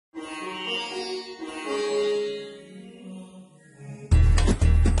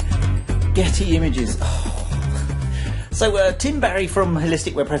Getty Images. So Tim Barry from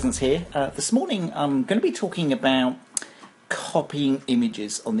Holistic Web Presence here. This morning I'm going to be talking about copying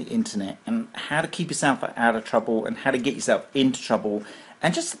images on the internet and how to keep yourself out of trouble and how to get yourself into trouble,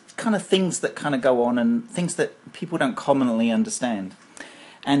 and just kind of things that kind of go on and things that people don't commonly understand.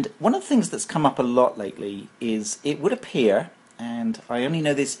 And one of the things that's come up a lot lately is it would appear, and I only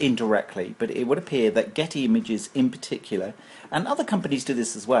know this indirectly, but it would appear that Getty Images in particular, and other companies do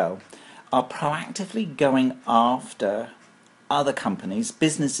this as well, are proactively going after other companies,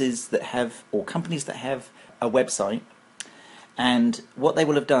 businesses that have, or companies that have a website. And what they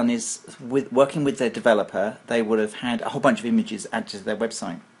will have done is, with working with their developer, they would have had a whole bunch of images added to their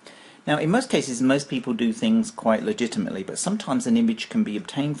website. Now, in most cases, most people do things quite legitimately, but sometimes an image can be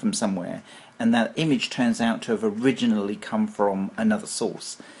obtained from somewhere, and that image turns out to have originally come from another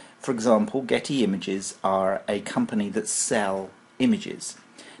source. For example, Getty Images are a company that sell images.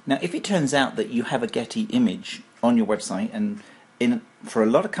 Now, if it turns out that you have a Getty image on your website, and for a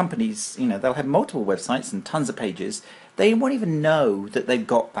lot of companies, you know, they'll have multiple websites and tons of pages, they won't even know that they've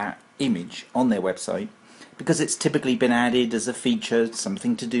got that image on their website, because it's typically been added as a feature,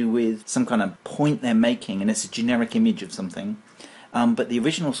 something to do with some kind of point they're making, and it's a generic image of something. But the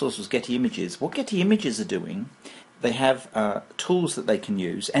original source was Getty Images. What Getty Images are doing, they have tools that they can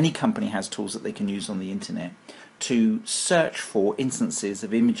use. Any company has tools that they can use on the internet to search for instances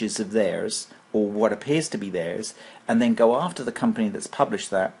of images of theirs, or what appears to be theirs, and then go after the company that's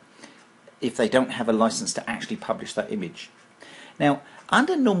published that if they don't have a license to actually publish that image. Now,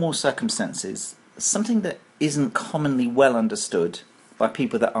 under normal circumstances, something that isn't commonly well understood by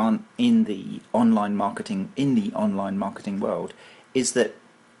people that aren't in the online marketing world is that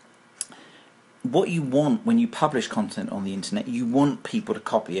what you want when you publish content on the internet, you want people to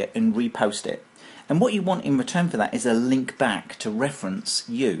copy it and repost it. And what you want in return for that is a link back to reference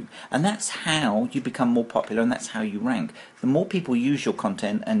you. And that's how you become more popular, and that's how you rank. The more people use your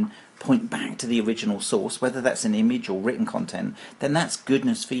content and point back to the original source, whether that's an image or written content, then that's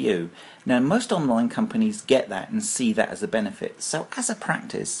goodness for you. Now, most online companies get that and see that as a benefit. So as a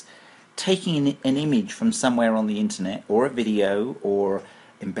practice, taking an image from somewhere on the internet, or a video, or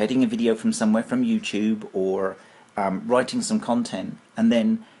embedding a video from somewhere from YouTube, or writing some content, and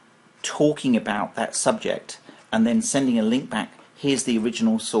then talking about that subject, and then sending a link back, here's the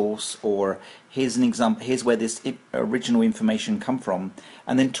original source, or here's an example, here's where this original information come from,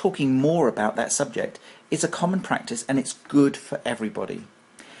 and then talking more about that subject, is a common practice, and it's good for everybody.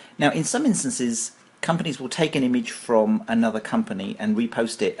 Now, in some instances, companies will take an image from another company and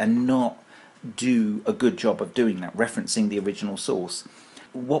repost it and not do a good job of doing that, referencing the original source.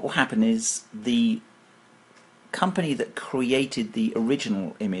 What will happen is the company that created the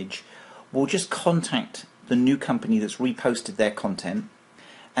original image will just contact the new company that's reposted their content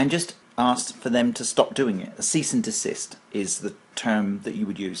and just ask for them to stop doing it. A cease and desist is the term that you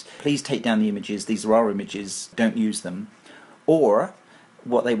would use. Please take down the images, these are our images, don't use them. Or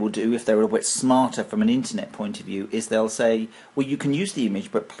what they will do, if they're a bit smarter from an internet point of view, is they'll say, well, you can use the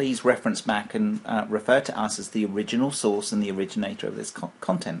image, but please reference back and refer to us as the original source and the originator of this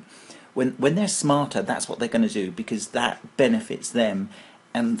content. When they're smarter, that's what they're going to do, because that benefits them,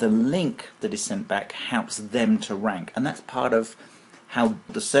 and the link that is sent back helps them to rank. And that's part of how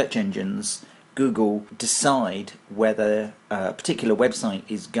the search engines, Google, decide whether a particular website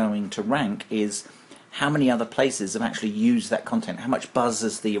is going to rank, is how many other places have actually used that content, how much buzz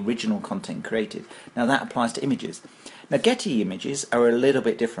has the original content created. Now that applies to images. Now, Getty Images are a little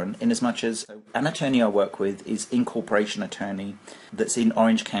bit different, in as much as an attorney I work with is Incorporation Attorney, that's in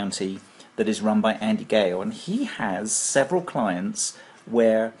Orange County, that is run by Andy Gale, and he has several clients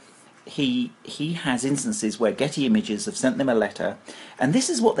where he has instances where Getty Images have sent them a letter, and this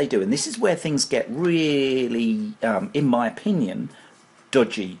is what they do, and this is where things get really, in my opinion,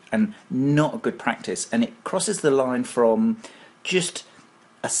 dodgy and not a good practice, and it crosses the line from just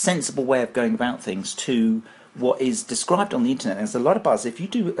a sensible way of going about things to what is described on the internet. There's a lot of buzz. If you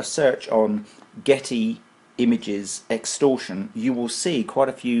do a search on Getty Images Extortion, you will see quite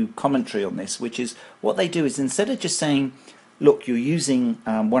a few commentary on this, which is what they do is, instead of just saying, look, you're using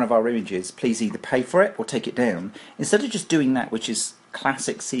one of our images, please either pay for it or take it down, instead of just doing that, which is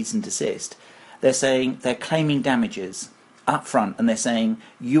classic cease and desist, they're saying, they're claiming damages up front, and they're saying,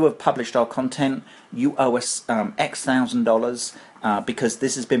 you have published our content, you owe us X $1,000 because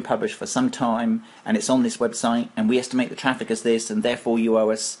this has been published for some time and it's on this website, and we estimate the traffic as this, and therefore you owe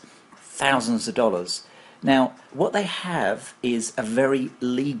us thousands of dollars. Now, what they have is a very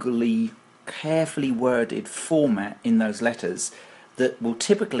legally, carefully worded format in those letters that will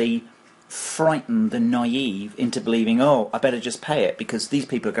typically frighten the naive into believing, oh, I better just pay it because these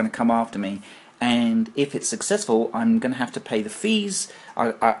people are going to come after me, and if it's successful I'm going to have to pay the fees,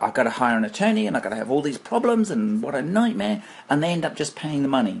 I've got to hire an attorney, and I've got to have all these problems, and what a nightmare, and they end up just paying the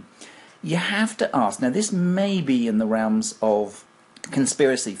money. You have to ask, now this may be in the realms of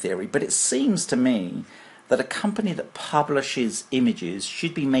conspiracy theory, but it seems to me that a company that publishes images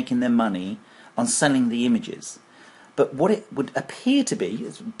should be making their money on selling the images. But what it would appear to be,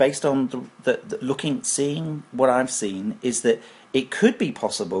 is based on seeing what I've seen, is that it could be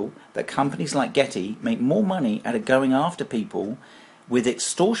possible that companies like Getty make more money out of going after people with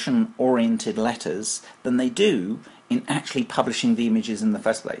extortion-oriented letters than they do in actually publishing the images in the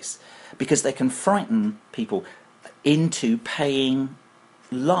first place, because they can frighten people into paying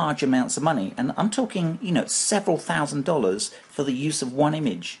large amounts of money, and I'm talking, several $1,000s for the use of one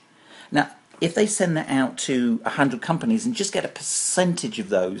image. Now, if they send that out to 100 companies and just get a percentage of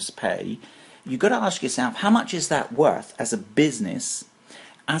those pay, you've got to ask yourself, how much is that worth as a business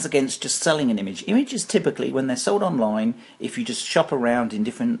as against just selling an image? Images typically, when they're sold online, if you just shop around in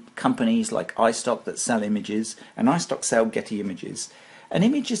different companies like iStock that sell images, and iStock sell Getty Images, an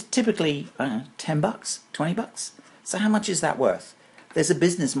image is typically $10, $20. So how much is that worth? There's a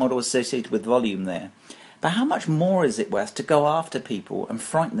business model associated with volume there. But how much more is it worth to go after people and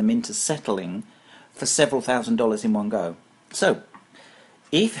frighten them into settling for several $1,000s in one go? So,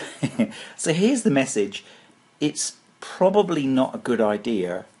 so here's the message. It's probably not a good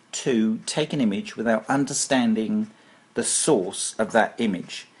idea to take an image without understanding the source of that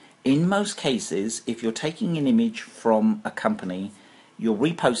image. In most cases, if you're taking an image from a company, you're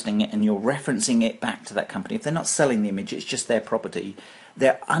reposting it and you're referencing it back to that company. If they're not selling the image, it's just their property,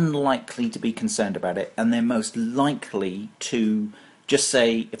 they're unlikely to be concerned about it, and they're most likely to just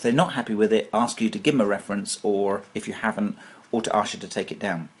say, if they're not happy with it, ask you to give them a reference, or if you haven't, or to ask you to take it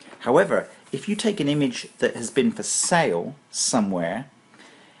down. However, if you take an image that has been for sale somewhere,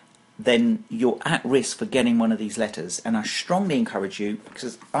 then you're at risk for getting one of these letters, and I strongly encourage you,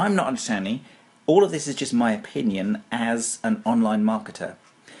 because I'm not an attorney, all of this is just my opinion as an online marketer.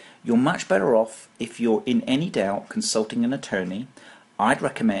 You're much better off, if you're in any doubt, consulting an attorney. I'd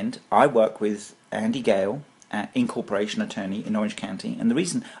recommend, I work with Andy Gale, incorporation attorney in Orange County, and the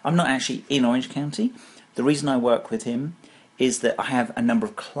reason I'm not actually in Orange County, the reason I work with him is that I have a number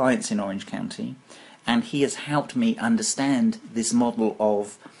of clients in Orange County, and he has helped me understand this model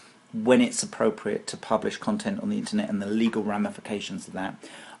of when it's appropriate to publish content on the internet and the legal ramifications of that.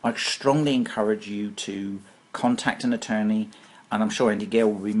 I strongly encourage you to contact an attorney, and I'm sure Andy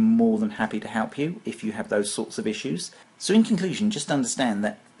Gale will be more than happy to help you if you have those sorts of issues. So in conclusion, just understand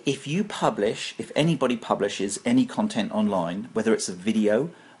that if anybody publishes any content online, whether it's a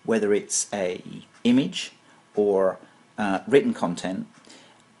video, whether it's a image or written content,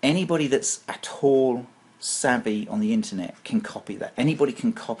 anybody that's at all savvy on the internet can copy that. Anybody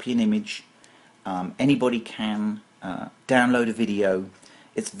can copy an image, anybody can download a video.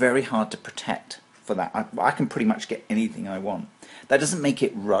 It's very hard to protect for that. I can pretty much get anything I want. That doesn't make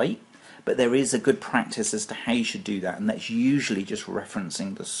it right, but there is a good practice as to how you should do that, and that's usually just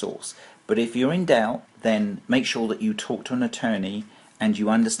referencing the source. But if you're in doubt, then make sure that you talk to an attorney and you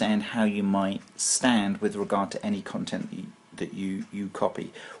understand how you might stand with regard to any content that you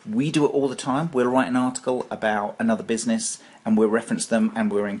copy. We do it all the time. We'll write an article about another business and we'll reference them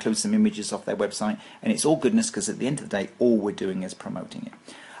and we'll include some images off their website, and it's all goodness, because at the end of the day all we're doing is promoting it.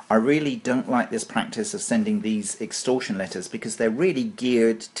 I really don't like this practice of sending these extortion letters, because they're really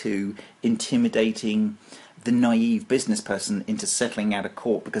geared to intimidating the naive business person into settling out of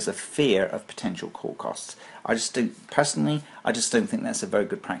court because of fear of potential court costs. I just don't think that's a very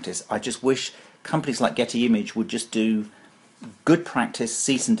good practice. I just wish companies like Getty Image would just do good practice,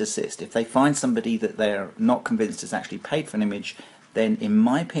 cease and desist. If they find somebody that they're not convinced has actually paid for an image, then in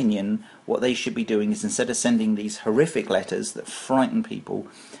my opinion what they should be doing is, instead of sending these horrific letters that frighten people,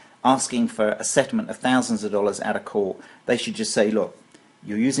 asking for a settlement of thousands of dollars out of court, they should just say, look,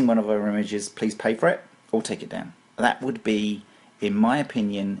 you're using one of our images, please pay for it or take it down. That would be, in my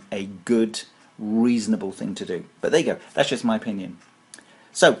opinion, a good, reasonable thing to do. But there you go, that's just my opinion.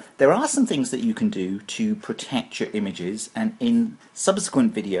 So there are some things that you can do to protect your images, and in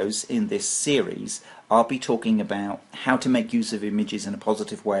subsequent videos in this series I'll be talking about how to make use of images in a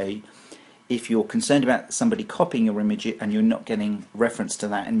positive way. If you're concerned about somebody copying your image and you're not getting reference to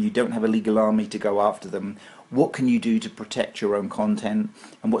that and you don't have a legal army to go after them, what can you do to protect your own content,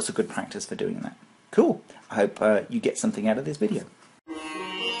 and what's a good practice for doing that? Cool. I hope you get something out of this video.